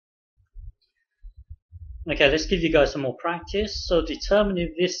Okay, let's give you guys some more practice. So determine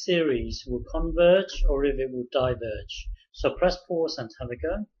if this series will converge or if it will diverge. So press pause and have a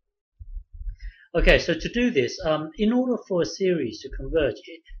go. Okay, so to do this, in order for a series to converge,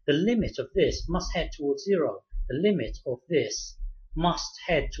 the limit of this must head towards zero. The limit of this must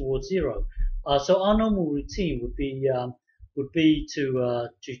head towards zero. So our normal routine would be to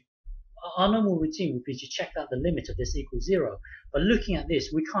our normal routine would be to check that the limit of this equals zero. But looking at this,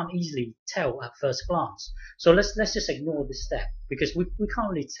 we can't easily tell at first glance. So let's just ignore this step because we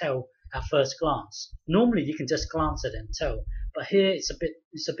can't really tell at first glance. Normally you can just glance at it and tell, but here it's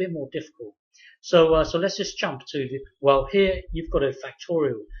a bit more difficult. So let's just jump to the, well, here you've got a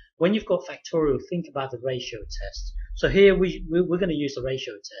factorial. When you've got factorial, think about the ratio test. So here we're going to use the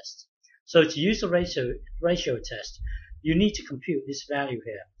ratio test. So to use the ratio test, you need to compute this value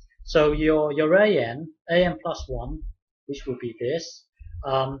here. So your an plus 1, which will be this,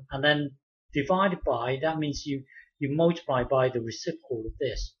 and then divided by, that means you multiply by the reciprocal of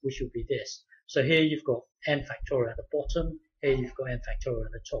this, which will be this. So here you've got n factorial at the bottom, here you've got n factorial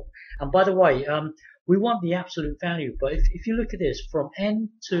at the top. And by the way, we want the absolute value, but if you look at this from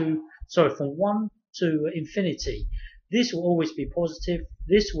from 1 to infinity, this will always be positive,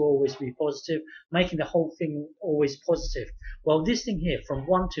 this will always be positive, making the whole thing always positive. Well, this thing here, from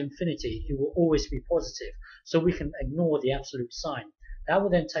 1 to infinity, it will always be positive, so we can ignore the absolute sign. That will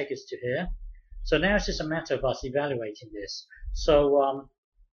then take us to here. So now it's just a matter of us evaluating this. So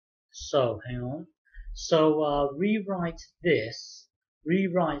hang on. So rewrite this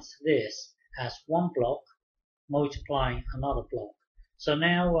as one block multiplying another block. So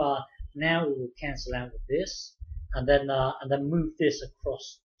now it will cancel out with this, and then move this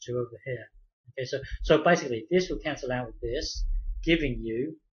across to over here. Okay, so basically this will cancel out with this, giving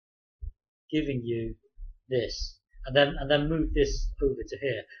you this, and then move this over to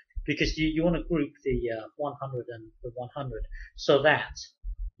here, because you want to group the 100 and the 100 so that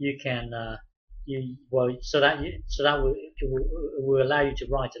you can it will allow you to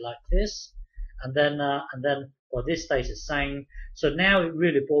write it like this, and then well, this stays the same. So now it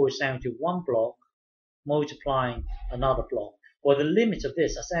really boils down to one block multiplying another block. Well, the limit of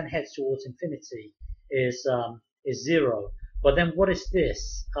this as n heads towards infinity is 0. But then what is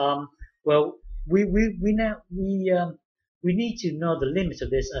this? Well, we need to know the limit of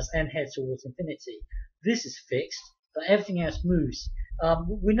this as n heads towards infinity. This is fixed, but everything else moves.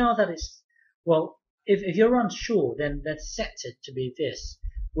 We know that it's, well, if you're unsure, then set it to be this.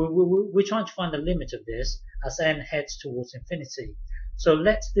 We're trying to find the limit of this as n heads towards infinity. So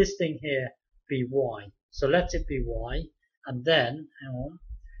let this thing here be y. So let it be y, and then hang on,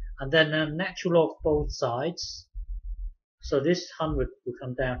 and then natural log both sides. So this 100 will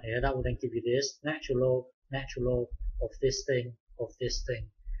come down here. That will then give you this natural log of this thing.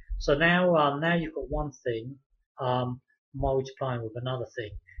 So now you've got one thing multiplying with another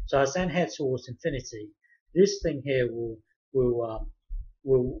thing. So as n heads towards infinity, this thing here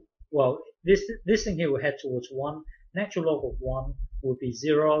this thing here will head towards 1. Natural log of 1 will be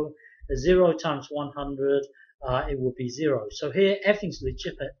 0. 0 times 100, it will be 0. So here everything's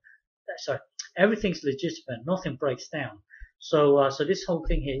legitimate. Everything's legitimate. Nothing breaks down. So this whole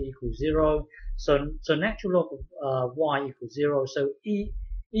thing here equals 0. So natural log of y equals 0. So e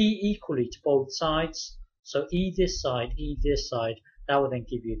equally to both sides. So e this side, that will then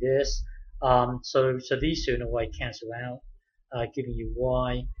give you this. So these two in a way cancel out, giving you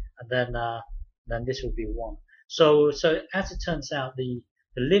y, and then this will be 1. So as it turns out, the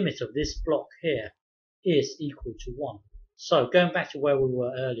limit of this block here is equal to 1. So going back to where we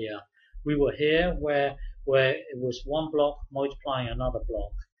were earlier, we were here where it was one block multiplying another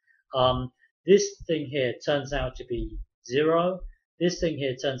block. This thing here turns out to be 0. This thing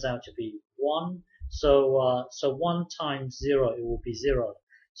here turns out to be 1. So 1 times 0, it will be 0.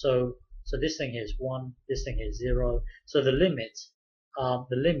 So this thing here is 1. This thing here is 0. So the limit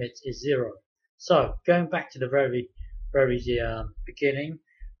is 0. So going back to the very beginning,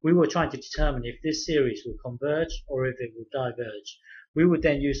 we were trying to determine if this series will converge or if it will diverge. We would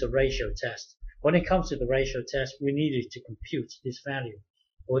then use a ratio test. When it comes to the ratio test, we needed to compute this value.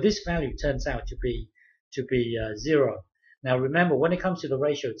 Well, this value turns out to be 0. Now remember, when it comes to the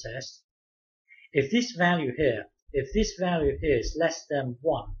ratio test, if this value here is less than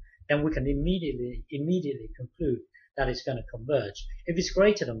 1, then we can immediately conclude that it's going to converge. If it's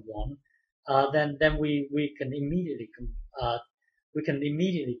greater than 1, then we can immediately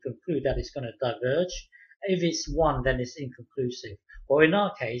conclude that it's going to diverge. If it's 1, then it's inconclusive. Or in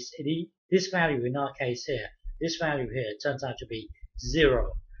our case, this value in our case here, this value here turns out to be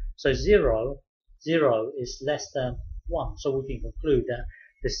 0. So 0 is less than 1. So we can conclude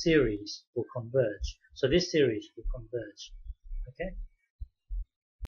the series will converge. So this series will converge. Okay.